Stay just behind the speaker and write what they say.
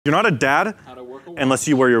You're not a dad unless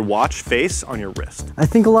you wear your watch face on your wrist. I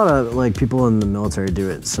think a lot of like people in the military do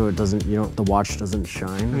it so it doesn't, the watch doesn't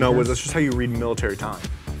shine. No, that's just how you read military time.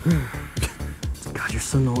 God, you're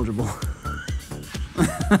so knowledgeable.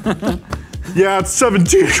 Yeah, it's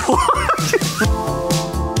 17 o'clock.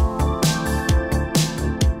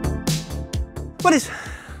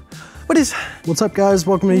 What's up, guys?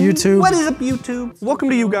 Welcome to YouTube. What is up, YouTube? Welcome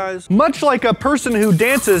to you guys. Much like a person who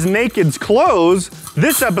dances naked's clothes,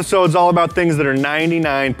 this episode's all about things that are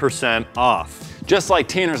 99% off. Just like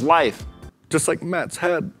Tanner's life. Just like Matt's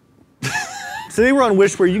head. Today we're on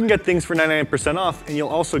Wish, where you can get things for 99% off, and you'll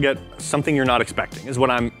also get something you're not expecting, is what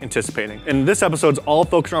I'm anticipating. And this episode's all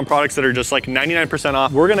focused on products that are just like 99%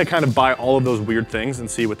 off. We're gonna kind of buy all of those weird things and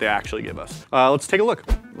see what they actually give us. Let's take a look.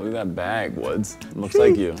 Look at that bag, Woods. It looks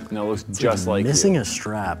like you. No, it looks just like you. Missing a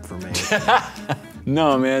strap for me.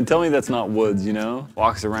 No, man, tell me that's not Woods, you know?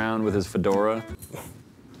 Walks around with his fedora.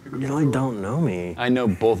 You like don't know me. I know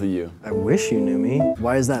both of you. I wish you knew me.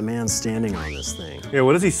 Why is that man standing on this thing? Yeah,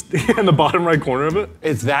 what is he in the bottom right corner of it?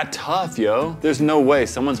 It's that tough, yo. There's no way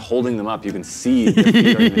someone's holding them up. You can see their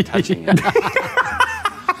feet aren't even touching it.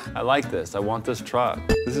 I like this. I want this truck.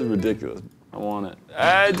 This is ridiculous. I want it.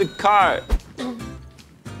 Add to cart.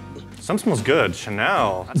 Some smells good.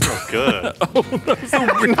 Chanel. That smells good. Oh, that's so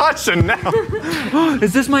weird. Not Chanel.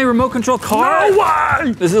 Is this my remote control car? No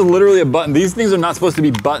way! This is literally a button. These things are not supposed to be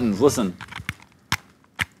buttons. Listen.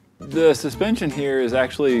 The suspension here is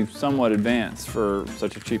actually somewhat advanced for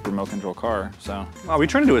such a cheap remote control car, so. Wow, we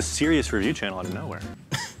turned into a serious review channel out of nowhere.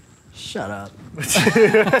 Shut up.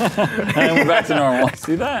 And we're back to normal.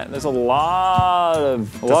 See that? There's a lot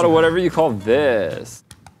of whatever you call this.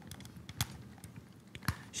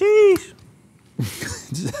 Sheesh.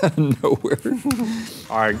 Just out of nowhere.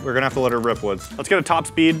 All right, we're gonna have to let her rip, Woods. Let's get a top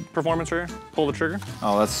speed performance here. Pull the trigger.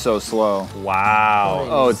 Oh, that's so slow. Wow.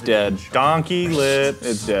 Oh, it's dead. Donkey lips.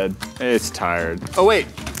 It's dead. It's tired. Oh, wait.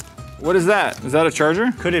 What is that? Is that a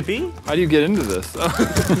charger? Could it be? How do you get into this?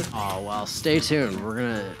 Oh, well, stay tuned.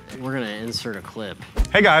 We're gonna insert a clip.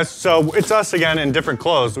 Hey guys, so it's us again in different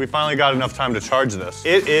clothes. We finally got enough time to charge this.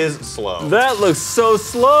 It is slow. That looks so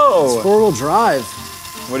slow. It's four-wheel drive.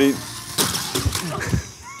 What do you?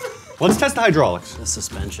 Let's test the hydraulics. The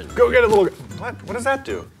suspension. Go get a little, what does that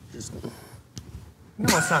do?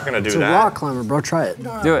 No, it's not gonna do It's that. a rock climber, bro, try it.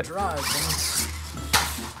 Do it.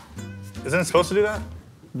 Isn't it supposed to do that?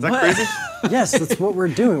 Is that crazy? Yes, that's what we're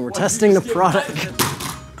doing. We're testing the product.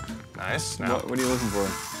 Nice. Now, What are you looking for?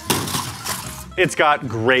 it's got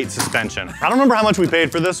great suspension. I don't remember how much we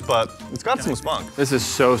paid for this, but it's got some spunk. This is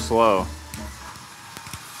so slow.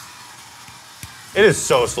 It is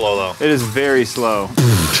so slow though. It is very slow.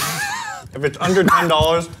 If it's under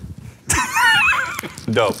 $10,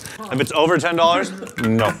 dope. If it's over $10,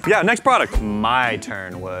 no. Yeah, next product. My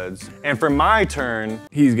turn, Woods. And for my turn,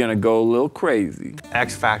 He's gonna go a little crazy.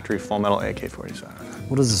 X Factory Full Metal AK-47.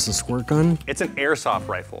 What is this, a squirt gun? It's an airsoft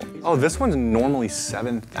rifle. Oh, this one's normally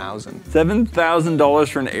 $7,000. $7,000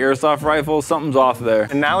 for an airsoft rifle? Something's off there.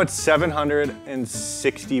 And now it's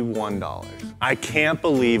 $761. I can't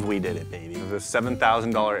believe we did it, baby. It was a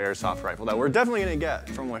 $7,000 airsoft rifle that we're definitely gonna get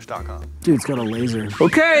from Wish.com. Dude, it's got a laser.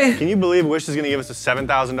 Okay. Can you believe Wish is gonna give us a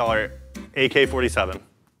 $7,000 AK-47?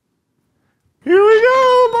 Here we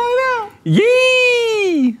go, buy now.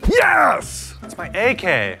 Yee! Yes! That's my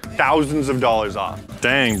AK. Thousands of dollars off.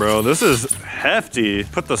 Dang, bro, this is hefty.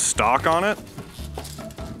 Put the stock on it.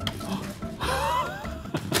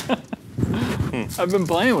 I've been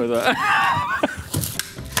playing with it.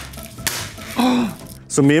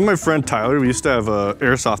 So me and my friend Tyler, we used to have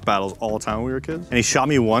airsoft battles all the time when we were kids. And he shot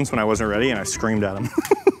me once when I wasn't ready and I screamed at him.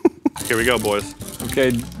 Here we go, boys.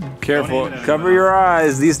 Okay, careful. Cover your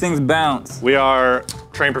eyes. These things bounce. We are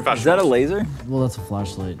trained professionals. Is that a laser? Well, that's a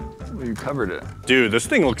flashlight. Well, you covered it. Dude, this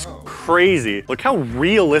thing looks crazy. Look how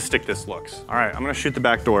realistic this looks. All right, I'm gonna shoot the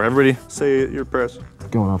back door. Everybody say your prayers.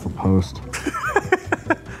 Going off a post.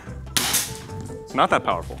 It's not that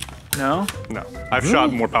powerful. No? No, I've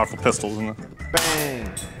shot more powerful pistols than this.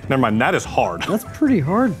 Bang. Never mind, that is hard. That's pretty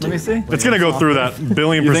hard, dude. Let me see. It's gonna go through that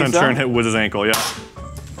billion% so? turn hit Woods' ankle, yeah.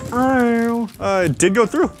 Oh. It did go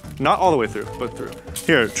through. Not all the way through, but through.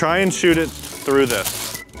 Here, try and shoot it through this.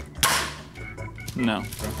 No.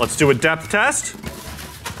 Let's do a depth test.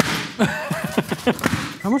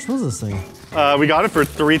 How much was this thing? We got it for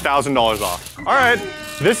 $3,000 off. All right,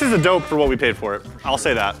 this is a dope for what we paid for it. I'll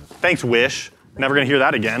say that. Thanks, Wish. Never gonna hear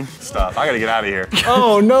that again. Stuff. I gotta get out of here.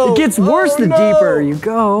 Oh no! It gets worse the deeper you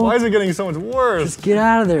go. Why is it getting so much worse? Just get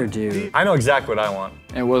out of there, dude. I know exactly what I want.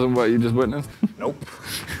 It wasn't what you just witnessed? Nope.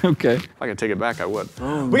 Okay. If I could take it back, I would.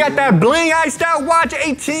 We got that bling iced out watch,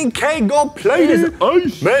 18K gold plated.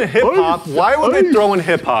 Man, hip hop. Why would they throw in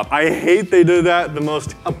hip hop? I hate they did that. The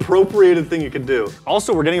most appropriated thing you could do.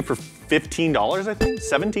 Also, we're getting it for $15, I think.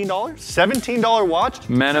 $17? $17 watch.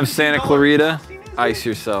 Men of Santa Clarita, ice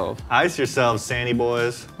yourself. Ice yourselves, Sandy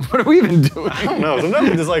boys. What are we even doing? I don't know. Sometimes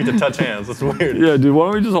we just like to touch hands. That's weird. Yeah, dude. Why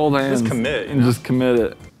don't we just hold hands? Just commit. And just commit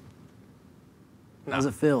it. How does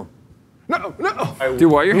it feel? No, no. Dude,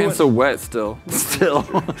 why are your hands so wet still? Still.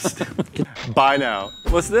 Bye now.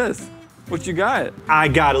 What's this? What you got? I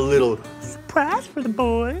got a little surprise for the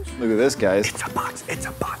boys. Look at this, guys. It's a box. It's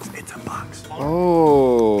a box. It's a box.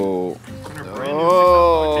 Oh.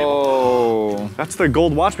 Oh. That's the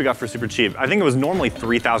gold watch we got for super cheap. I think it was normally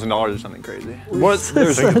 $3,000 or something crazy. What?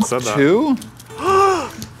 There's two?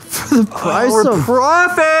 The price of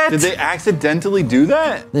profit! Did they accidentally do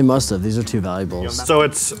that? They must have. These are too valuables. So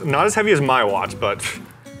it's not as heavy as my watch, but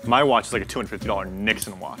my watch is like a $250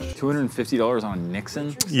 Nixon watch. $250 on a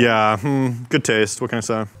Nixon? Yeah, good taste. What can I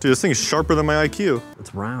say? Dude, this thing is sharper than my IQ.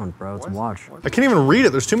 It's round, bro. It's a watch. I can't even read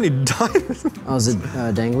it. There's too many diamonds. Oh, is it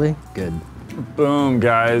dangly? Good. Boom,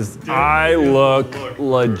 guys. I look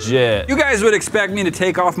legit. You guys would expect me to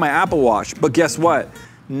take off my Apple Watch, but guess what?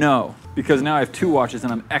 No, because now I have two watches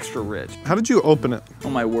and I'm extra rich. How did you open it? Oh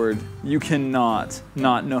my word, you cannot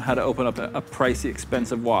not know how to open up a pricey,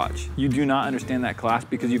 expensive watch. You do not understand that class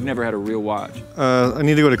because you've never had a real watch. I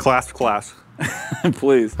need to go to class.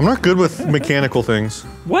 Please. I'm not good with mechanical things.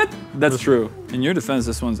 What? That's true. In your defense,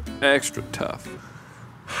 this one's extra tough.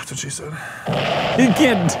 That's what she said. He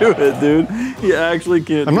can't do it, dude. He actually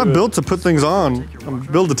can't I'm do not it. built to put things on. I'm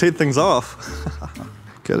built to take things off.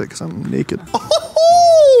 Get it? Because I'm naked.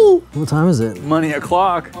 What time is it? Money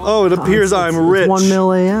o'clock. Oh, it appears I'm rich. It's 1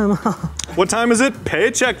 mil a.m. What time is it?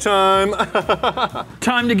 Paycheck time.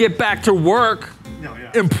 Time to get back to work.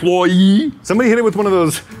 Employee. Somebody hit it with one of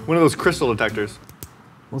those crystal detectors.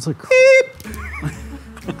 What's a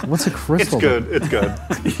What's a crystal? It's good. It's good.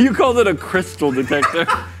 You called it a crystal detector.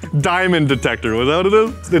 Diamond detector. Was that what it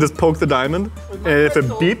is? They just poke the diamond, and if it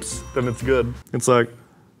beeps, then it's good. It's like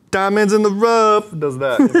diamonds in the rough. It does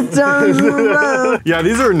that. Diamonds in the rough. Yeah,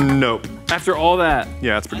 these are nope. After all that.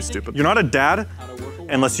 Yeah, it's pretty stupid. You're not a dad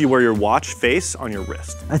unless you wear your watch face on your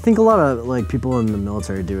wrist. I think a lot of people in the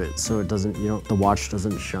military do it so it doesn't, the watch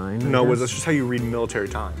doesn't shine. No, that's just how you read military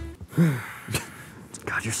time.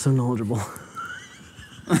 God, you're so knowledgeable.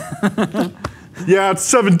 Yeah, it's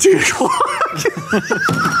 17 o'clock.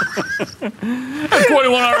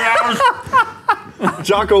 21 hours.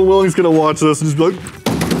 Jocko Willing's gonna watch this and just be like,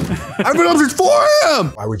 I've been up since 4 a.m.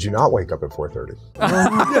 Why would you not wake up at 4:30?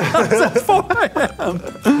 That's 4 a.m.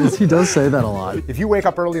 Yes, he does say that a lot. If you wake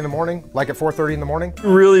up early in the morning, like at 4:30 in the morning,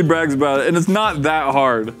 Really brags about it, and it's not that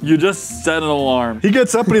hard. You just set an alarm. He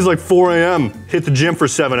gets up and he's like 4 a.m., hit the gym for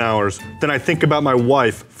 7 hours. Then I think about my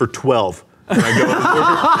wife for 12. And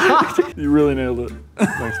I go, You really nailed it.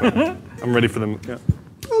 thanks, man. I'm ready for them. Yeah.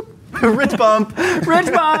 Rich bump.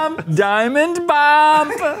 Rich bump. Diamond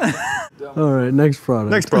bump. All right, next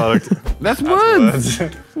product. Next product. That's woods.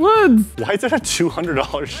 Woods. Why is that a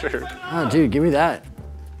 $200 shirt? Oh, dude, give me that.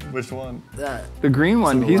 Which one? That. The green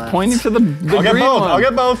one. the He's left. pointing to the I'll get green both. one. I'll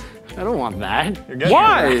get both. I don't want that. You're getting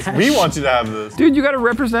Why? it. We want you to have this. Dude, you gotta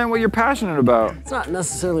represent what you're passionate about. It's not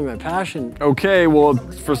necessarily my passion. Okay, well,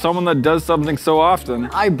 for someone that does something so often.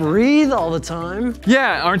 I breathe all the time.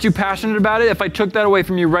 Yeah, aren't you passionate about it? If I took that away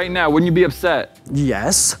from you right now, wouldn't you be upset?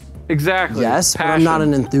 Yes. Exactly. Yes, but I'm not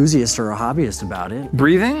an enthusiast or a hobbyist about it.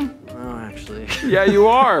 Breathing? Oh, actually. Yeah, you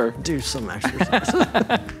are. Do some exercise.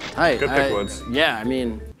 Hi. Good pick, Woods. Yeah, I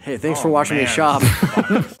mean, hey, thanks for watching me shop.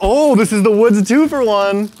 Oh, this is the Woods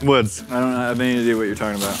 2-for-1. Woods. I don't have any idea what you're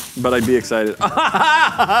talking about, but I'd be excited.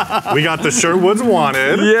 We got the shirt Woods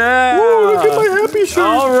wanted. Yeah. Ooh, look at my happy shirt.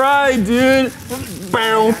 All right, dude.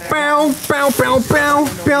 Bow, bow, bow, bow, bow,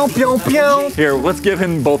 bow, bow, bow. Here, let's give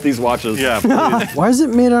him both these watches. Yeah, please. Why is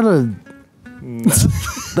it made out of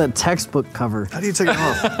that textbook cover? How do you take it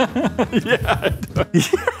off?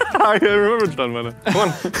 I remember it's done, man. Come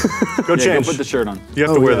on. Go Yeah, change. go put the shirt on. You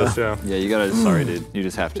have to wear yeah. this, yeah. Yeah, you gotta, sorry, dude. You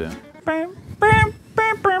just have to.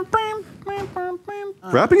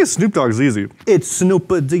 Rapping as Snoop Dogg's easy. It's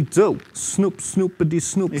Snoop-a-dee-doo. Snoop, Snoop-a-dee,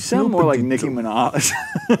 Snoop, You sound more like Nicki Snoop-a-dee-doo. Minaj.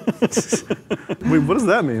 Wait, what does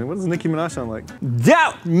that mean? What does Nicki Minaj sound like?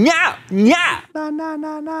 Yeah, yeah, yeah. Na, na,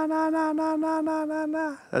 na, na, na, na, na, na, na, na,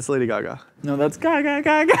 na. That's Lady Gaga. No, that's Gaga.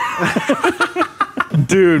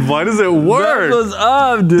 Dude, why does it work? That was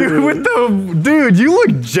up, dude. Dude, you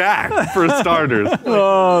look jacked for starters.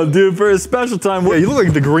 Oh, dude, for a special time. Yeah, you look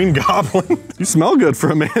like the Green Goblin. You smell good for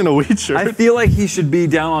a man in a weed shirt. I feel like he should be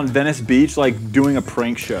down on Venice Beach, like doing a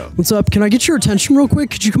prank show. What's up? Can I get your attention real quick?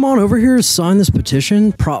 Could you come on over here and sign this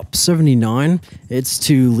petition, Prop 79? It's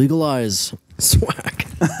to legalize swag.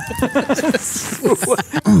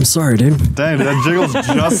 I'm sorry, dude. Dang, that jiggles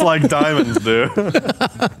just like diamonds, dude.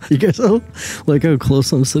 You guys know, like how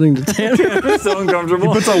close I'm sitting to Tanner? It's so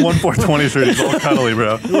uncomfortable. He puts on 1/420 shirt, he's all cuddly,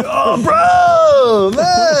 bro. Oh, bro,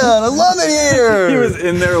 man, I love it here. He was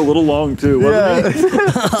in there a little long too, wasn't he?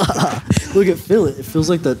 Look at Phil. It feels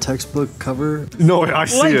like that textbook cover. No, I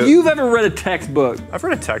see Like it. you've ever read a textbook. I've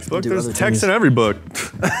read a textbook. Do There's other text things. in every book.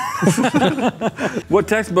 What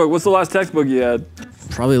textbook? What's the last textbook you had?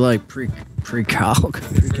 Probably like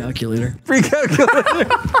pre-calculator. Free calculator.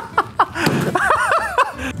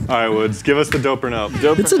 All right, Woods, give us the dope or no.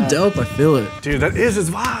 Dope It's or a not? dope. I feel it. Dude, that is his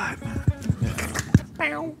vibe.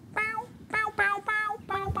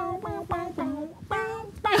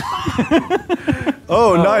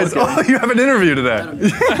 Oh, nice. okay. Oh, you have an interview today.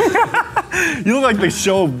 You look like the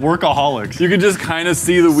show Workaholics. You could just kind of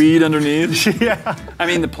see the weed underneath. Yeah. I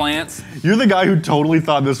mean, the plants. You're the guy who totally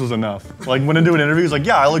thought this was enough. Like, went into an interview, he's like,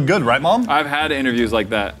 yeah, I look good, right, Mom? I've had interviews like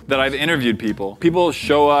that I've interviewed people. People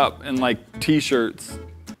show up in like t-shirts.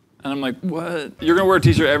 And I'm like, what? You're gonna wear a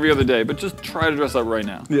t-shirt every other day, but just try to dress up right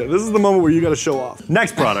now. Yeah, this is the moment where you gotta show off.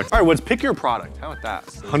 Next product. All right, Woods, pick your product. How about that?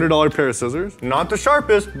 $100 pair of scissors. Not the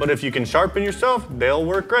sharpest, but if you can sharpen yourself, they'll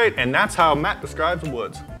work great. And that's how Matt describes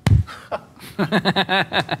Woods.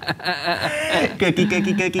 Cookie,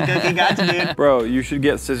 gotcha, dude. Bro, you should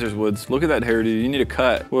get scissors, Woods. Look at that hairdo. You need a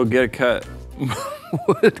cut. Well, get a cut.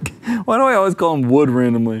 Wood. Why do I always call him Wood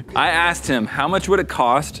randomly? I asked him, how much would it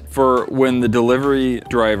cost for when the delivery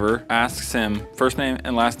driver asks him first name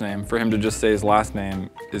and last name for him to just say his last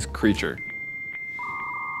name is Creature?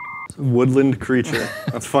 Woodland creature.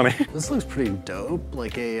 That's funny. This looks pretty dope.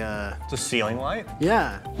 Like a, It's a ceiling light.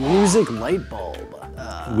 yeah, music light bulb.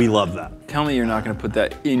 We love that. Tell me you're not gonna put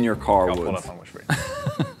that in your car, I'll pull it Woods. up on Wish.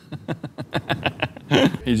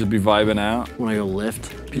 You just be vibing out. When I go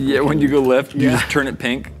lift. Yeah, when you go lift, you Yeah. just turn it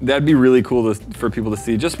pink. That'd be really cool for people to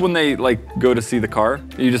see. Just when they like go to see the car,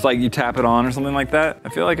 you just like, you tap it on or something like that. I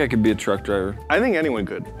feel like I could be a truck driver. I think anyone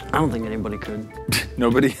could. I don't think anybody could.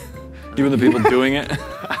 Nobody? Even the people doing it?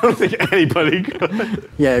 I don't think anybody could.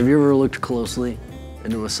 Yeah, have you ever looked closely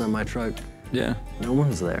into a semi-truck? Yeah. No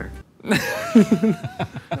one's there.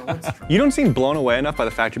 You don't seem blown away enough by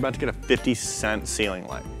the fact you're about to get a 50-cent ceiling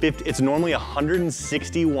light. It's normally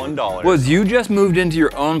 $161. Woods, you just moved into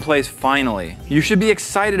your own place finally. You should be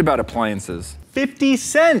excited about appliances. 50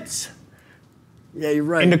 cents Yeah, you're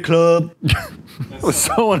right. in the club. That was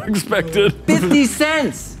so unexpected. 50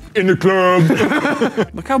 cents! In the club.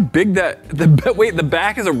 Look how big wait, the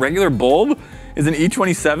back is a regular bulb? Is an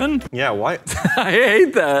E27? Yeah, why? I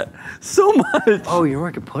hate that so much. Oh, you know where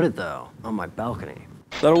I could put it though? On my balcony.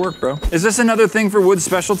 That'll work, bro. Is this another thing for Woods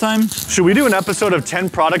special time? Should we do an episode of 10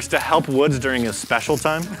 products to help Woods during his special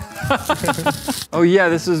time? Oh yeah,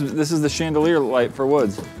 this is the chandelier light for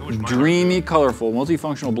Woods. Dreamy, colorful,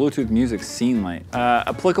 multifunctional Bluetooth music scene light.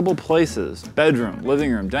 Applicable places: bedroom,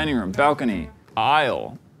 living room, dining room, balcony,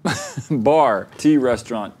 aisle, bar, tea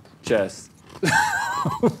restaurant, chest.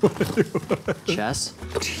 Chess?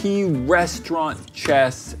 Tea restaurant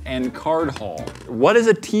chest and card hall. What is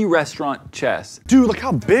a tea restaurant chest? Dude, look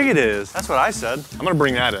how big it is. That's what I said. I'm gonna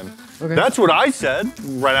bring that in. Okay. That's what I said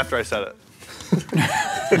right after I said it.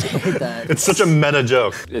 I hate that. It's such a meta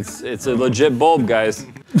joke. It's a legit bulb, guys.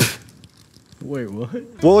 Wait, what?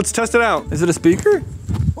 Well, let's test it out. Is it a speaker?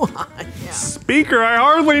 Speaker, I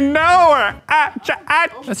hardly know her.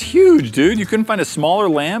 That's huge, dude. You couldn't find a smaller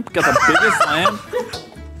lamp? Got the biggest lamp?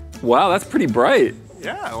 Wow, that's pretty bright.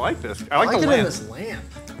 Yeah, I like this. I I like like the it in lamp. this lamp.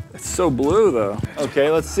 It's so blue, though. Okay,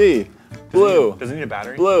 let's see. Blue. Does it need a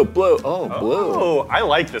battery? Blue, blue. Oh, blue. Oh, I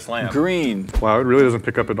like this lamp. Green. Wow, it really doesn't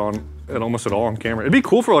pick up it almost at all on camera. It'd be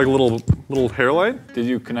cool for like a little hair light. Did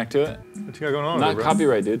you connect to it? What you got going on? Not over there, bro?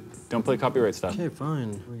 copyright, dude. Don't play copyright stuff. Okay,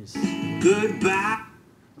 fine. Please. Goodbye.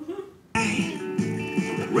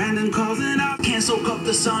 Random calls and I can't soak up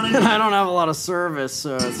the sun and I don't have a lot of service,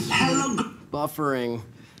 so it's hello. buffering.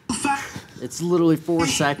 It's literally 4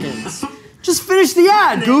 seconds. Just finish the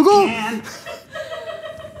ad, Google.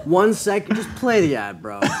 1 second, just play the ad,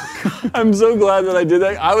 bro. I'm so glad that I did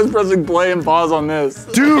that. I was pressing play and pause on this.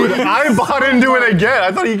 Dude, I bought into it again.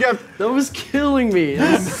 I thought he kept. That was killing me.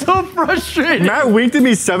 It's so frustrating. Matt winked at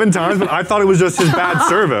me 7 times, but I thought it was just his bad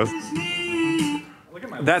service.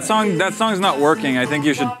 That song's not working. I think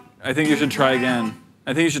you should try again.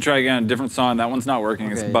 I think you should try again. A different song. That one's not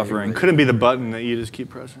working. It's Okay, buffering. Couldn't be the button that you just keep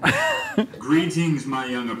pressing. Greetings, my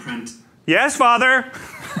young apprentice. Yes, father.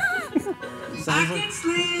 I can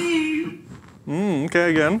sleep.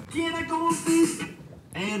 Okay, again. Can I go to sleep?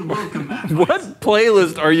 And welcome back. What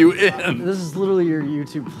playlist are you in? This is literally your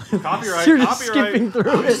YouTube playlist. Copyright, You're just copyright. skipping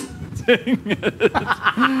through it.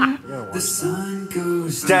 The sun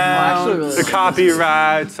goes Down actually really the like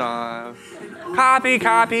copyright song. Copy,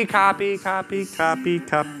 copy, copy, copy, copy,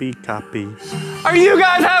 copy, copy. Are you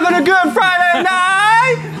guys having a good Friday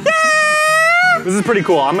night? Yeah! This is pretty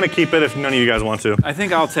cool. I'm gonna keep it if none of you guys want to. I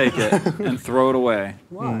think I'll take it and throw it away.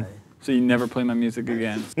 Why? So you never play my music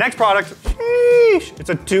again. Next product. Sheesh. It's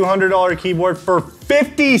a $200 keyboard for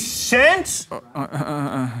 50 cents.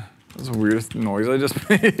 That's the weirdest noise I just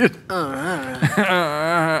made.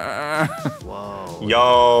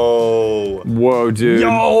 Yo. Whoa, dude.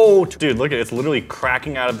 Yo. Dude, look at it. It's literally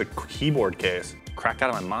cracking out of the keyboard case. Cracked out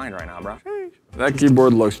of my mind right now, bro. That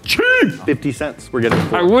keyboard looks cheap. 50 cents. We're getting it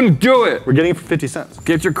for. I wouldn't do it. We're getting it for 50 cents.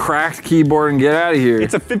 Get your cracked keyboard and get out of here.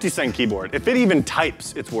 It's a 50-cent keyboard. If it even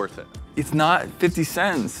types, it's worth it. It's not 50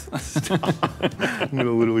 cents. I'm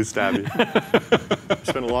gonna literally stab you.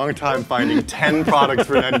 Spent a long time finding 10 products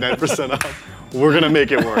for 99% off. We're gonna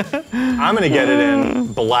make it work. I'm gonna get it in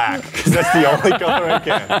black, because that's the only color I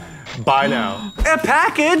can. Buy now. A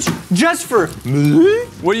package just for me?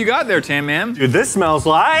 What do you got there, Tan Man? Dude, this smells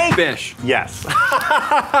like Fish. Yes.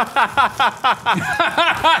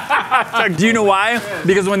 Do you know why?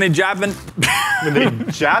 Because when they Japan, When they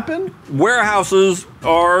Japan? warehouses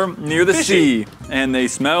are near the Fishy. sea and they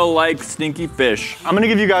smell like stinky fish. I'm gonna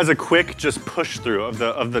give you guys a quick just push through of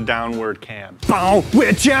the downward cam. Bow,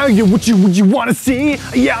 which yeah, you what you wanna see?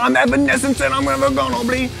 Yeah, I'm evanescence and I'm never gonna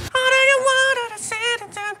bleed.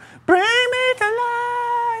 Bring me to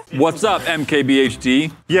life. What's up,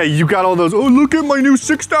 MKBHD? Yeah, you got all those, oh, look at my new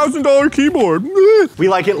 $6,000 keyboard. We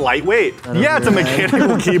like it lightweight. Yeah, it's a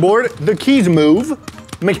mechanical keyboard. The keys move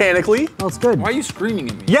mechanically. Oh, it's good. Why are you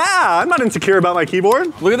screaming at me? Yeah, I'm not insecure about my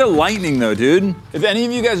keyboard. Look at the lightning though, dude. If any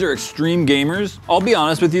of you guys are extreme gamers, I'll be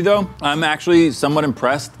honest with you though, I'm actually somewhat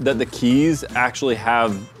impressed that the keys actually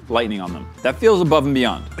have lightning on them. That feels above and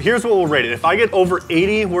beyond. Here's what we'll rate it. If I get over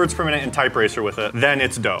 80 words per minute in Type Racer with it, then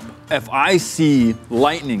it's dope. If I see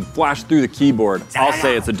lightning flash through the keyboard, I'll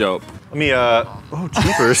say it's a dope. Let me, oh,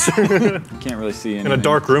 jeepers. Can't really see anything. In a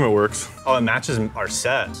dark room, it works. Oh, it matches our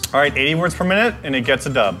set. All right, 80 words per minute, and it gets a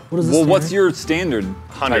dub. What is this? Well, what's your standard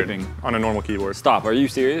 100 typing? on a normal keyboard. Stop, are you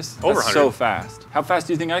serious? Over That's 100. so fast. How fast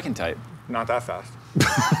do you think I can type? Not that fast.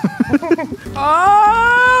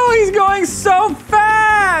 Oh, he's going so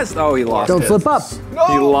fast! Oh, he lost Don't it. flip up.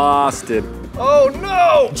 He lost it. Oh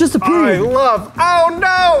no! Just a pig. I love, oh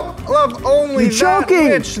no! Love only You're that joking.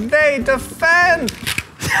 which they defend.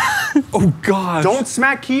 Oh God. Don't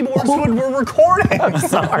smack keyboards when we're recording.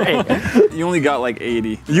 Sorry. You only got like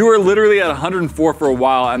 80. You were literally at 104 for a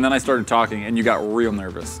while, and then I started talking, and you got real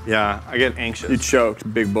nervous. Yeah, I get You anxious.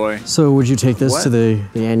 choked, big boy. So would you take this What? to the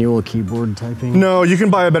annual keyboard typing? No, you can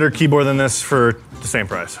buy a better keyboard than this for the same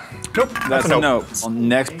price. Nope, That's a nope.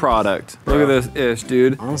 Next product. Look at this ish,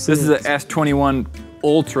 dude. Honestly, This is an S21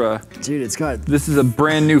 Ultra. Dude, it's got. This is a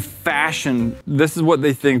brand new fashion. This is what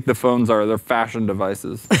they think the phones are. They're fashion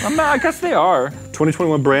devices. I guess they are.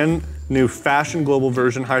 2021 brand new fashion global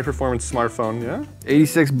version, high performance smartphone, yeah?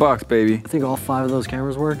 86 bucks, baby. I think all 5 of those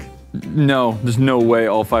cameras work. No, there's no way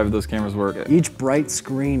all 5 of those cameras work. Each bright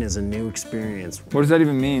screen is a new experience. What does that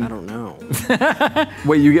even mean? I don't know.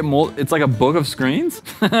 Wait, you get it's like a book of screens?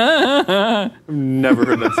 Never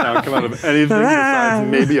heard that sound come out of anything besides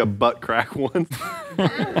maybe a butt crack one.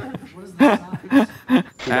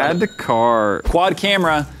 Add to cart. Quad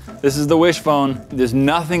camera. This is the Wish phone. There's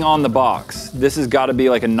nothing on the box. This has got to be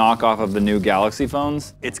like a knockoff of the new Galaxy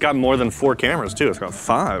phones. It's got more than 4 cameras too. It's got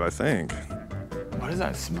 5, I think. What does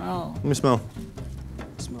that smell? Let me smell.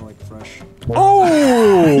 Smell like fresh.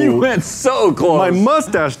 Oh! You went so close. My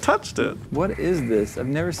mustache touched it. What is this? I've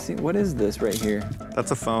never seen, what is this right here?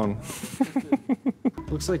 That's a phone.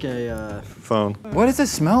 Looks like a. Phone. What does it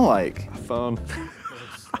smell like? Phone.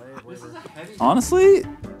 Honestly,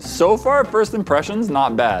 so far, first impressions,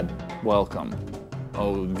 not bad. Welcome.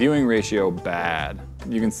 Oh, viewing ratio, bad.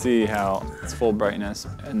 You can see how it's full brightness,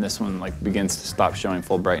 and this one like begins to stop showing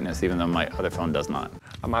full brightness, even though my other phone does not.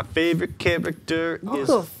 My favorite character is...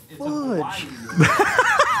 fudge?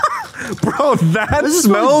 Bro, that This is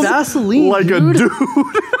smells like Vaseline, like dude. a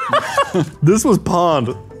dude. This was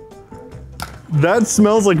Pond. That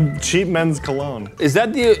smells like cheap men's cologne. Is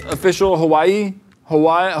that the official Huawei?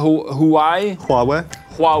 Huawei?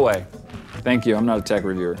 Huawei. Thank you, I'm not a tech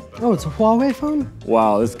reviewer. Oh, it's a Huawei phone?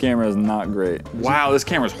 Wow, this camera is not great. Wow, this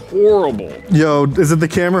camera's horrible. Yo, is it the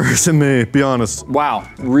camera or is it me? Be honest. Wow,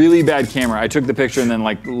 really bad camera. I took the picture and then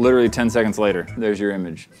like literally 10 seconds later, there's your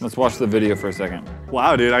image. Let's watch the video for a second.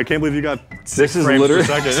 Wow, dude, I can't believe you got This is frames per literally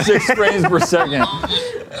second. 6 frames per second.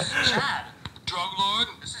 Chad, drug lord.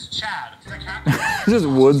 This is Chad. Just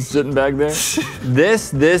Woods sitting back there.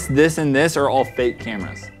 This, and this are all fake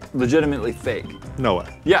cameras. Legitimately fake. No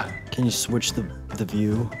way. Yeah. Can you switch the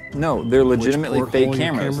view? No, they're legitimately porthole fake your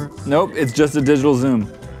cameras. camera? Nope, it's just a digital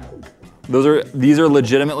zoom. These are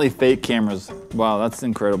legitimately fake cameras. Wow, that's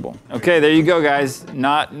incredible. Okay, there you go, guys.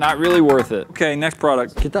 Not really worth it. Okay, next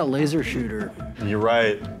product. Get that laser shooter. You're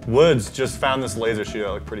right. Woods just found this laser shooter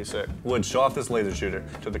that looked pretty sick. Woods, show off this laser shooter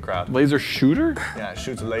to the crowd. Laser shooter? Yeah, it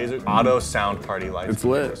shoots a laser. Auto sound party lights. It's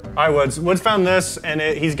lit. All right, Woods. Woods found this, and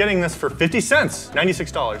he's getting this for 50 cents.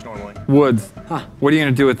 $96 normally. Woods, what are you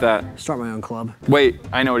gonna do with that? Start my own club. Wait,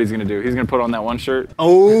 I know what he's gonna do. He's gonna put on that one shirt.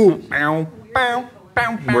 Oh, bow, bow,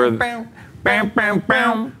 bow, Where- bow, bow, bow,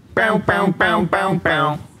 bow, bow, bow, bow,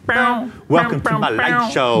 bow, bow. Welcome to my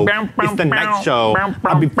light show. It's the night show.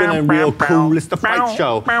 I be feeling real cool. It's the fight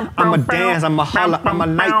show. I'm a dance, I'm a holla, I'm a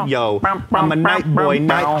night yo. I'm a night boy,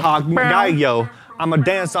 night hawk guy yo. I'm a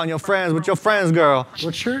dance on your friends with your friends, girl.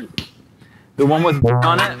 What shirt? The one with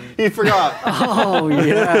on it? He forgot. Oh,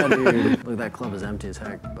 yeah, dude. Look, that club is empty as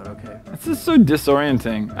heck, but okay. This is so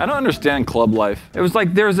disorienting. I don't understand club life. It was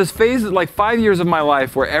like there was this phase, like 5 years of my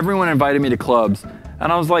life where everyone invited me to clubs.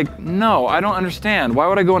 And I was like, no, I don't understand. Why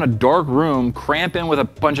would I go in a dark room, cramp in with a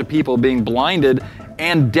bunch of people being blinded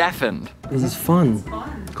and deafened? This is fun.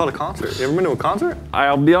 It's called a concert. You ever been to a concert?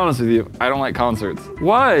 I'll be honest with you, I don't like concerts.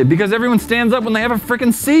 Why? Because everyone stands up when they have a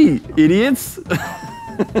frickin' seat, idiots.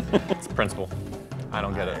 It's a principle. I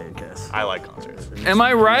don't get it. I guess. I like concerts. Am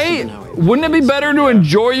I right? Wouldn't it be better to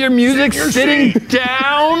enjoy your music sitting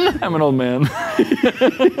down? I'm an old man. I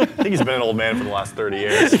think he's been an old man for the last 30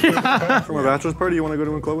 years. For my bachelor's party, you want to go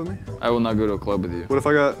to a club with me? I will not go to a club with you. What if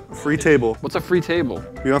I got a free table? What's a free table?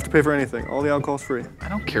 You don't have to pay for anything. All the alcohol's free. I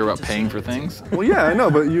don't care about paying for things. Well, yeah, I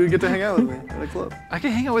know, but you get to hang out with me at a club. I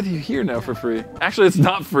can hang out with you here now for free. Actually, it's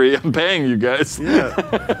not free. I'm paying you guys. Yeah.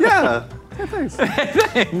 Yeah. Yeah, thanks.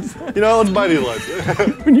 Thanks. You know, let's buy these lights.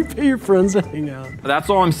 When you pay your friends to hang out. That's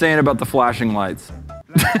all I'm saying about the flashing lights.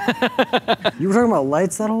 You were talking about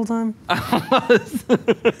lights that whole time? I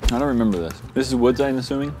don't remember this. This is Woods, I'm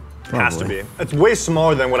assuming? Has to be. It's way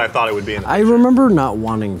smaller than what I thought it would be. I remember not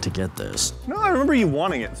wanting to get this. No, I remember you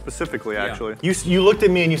wanting it specifically, actually. You looked at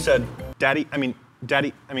me and you said, Daddy, I mean,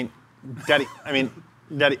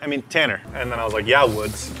 Tanner. And then I was like, yeah,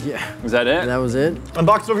 Woods. Yeah. Is that it? That was it?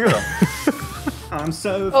 Unbox it over here, though. I'm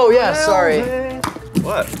so Oh, yeah, sorry.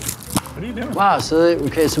 What? What are you doing? Wow, so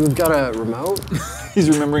we've got a remote. He's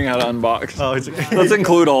remembering how to unbox. Oh, Let's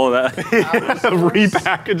include all of that.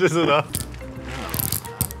 repackages it up.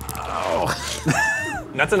 Oh.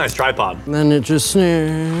 That's a nice tripod. And then it just...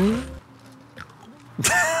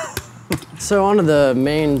 So on to the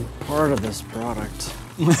main part of this product.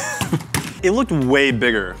 It looked way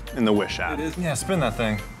bigger in the Wish ad. It is. Yeah, spin that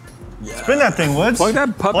thing. Yeah. Spin that thing, Woods. Plug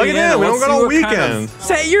that puppy Plug it in. We don't got all weekend.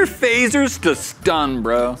 Set your phasers to stun,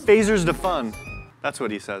 bro. Phasers to fun. That's what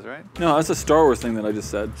he says, right? No, that's a Star Wars thing that I just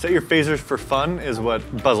said. Set your phasers for fun is what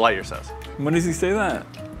Buzz Lightyear says When does he say that?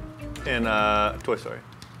 in Toy Story.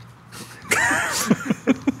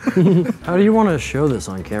 How do you want to show this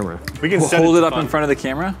on camera? We can We'll set hold it to up fun, in front of the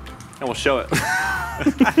camera? and we'll show it.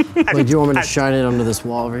 Like, do you want me to shine it onto this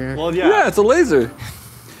wall over here? Well, Yeah, yeah. it's a laser.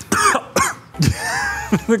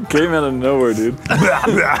 It came out of nowhere, dude. Is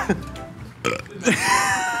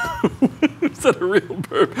that a real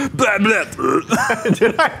burp? Blah, blah.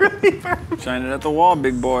 Did I really? Shine it at the wall,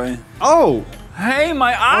 big boy. Oh. Hey,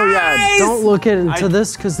 my eyes! Oh yeah, don't look into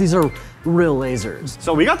this because these are real lasers.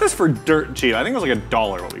 So we got this for dirt cheap. I think it was like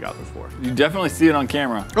 $1 what we got this for. You definitely see it on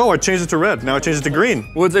camera. Oh, I changed it to red. Now I changed it to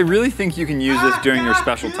green. Woods, I really think you can use this during your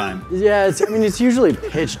special time. Yeah, it's usually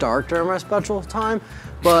pitch dark during my special time,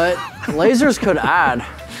 but lasers could add.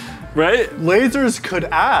 Right? Lasers could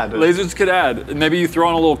add. Lasers could add. Maybe you throw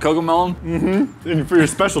on a little cocoa melon. And for your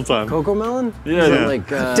special time. Cocoa melon? Yeah. Is it Yeah. like,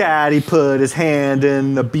 Daddy put his hand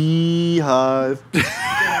in the beehive.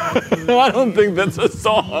 I don't think that's a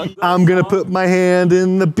song. I'm gonna put my hand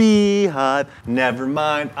in the beehive. Never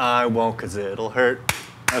mind, I won't, cause it'll hurt.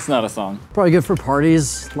 That's not a song. probably good for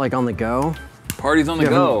parties, like on the go. Parties on the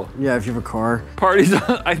go. Yeah, if you have a car. Parties,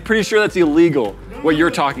 I'm pretty sure that's illegal, what you're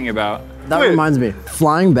talking about. That Wait. reminds me,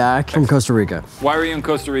 flying back from Costa Rica, Why were you in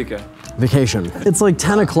Costa Rica? vacation. It's like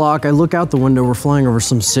 10 o'clock, I look out the window, we're flying over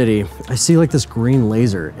some city. I see like this green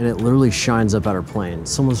laser and it literally shines up at our plane.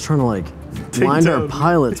 Someone's trying to like blind our down.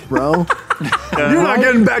 pilots, bro. You're not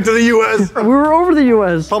getting back to the US. We were over the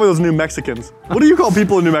US. Probably those New Mexicans. What do you call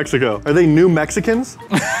people in New Mexico? Are they New Mexicans?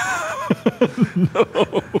 No.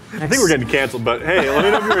 I think we're getting canceled, but hey, let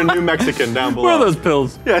me know if you're a New Mexican down below. Where are those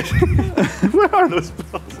pills? Yeah. Where are those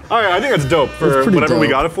pills? All right, I think that's dope for pretty whatever we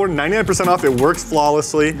dope. got it for. 99% off, it works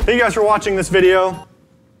flawlessly. Thank you guys for watching this video.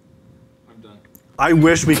 I'm done. I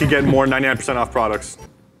wish we could get more 99% off products.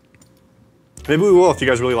 Maybe we will if you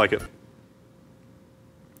guys really like it.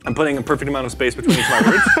 I'm putting a perfect amount of space between each of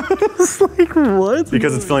my words It's like, what?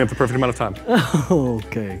 because it's filling up the perfect amount of time.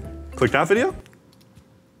 Okay. Click that video,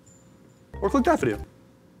 or click that video.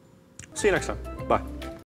 See you next time. Bye.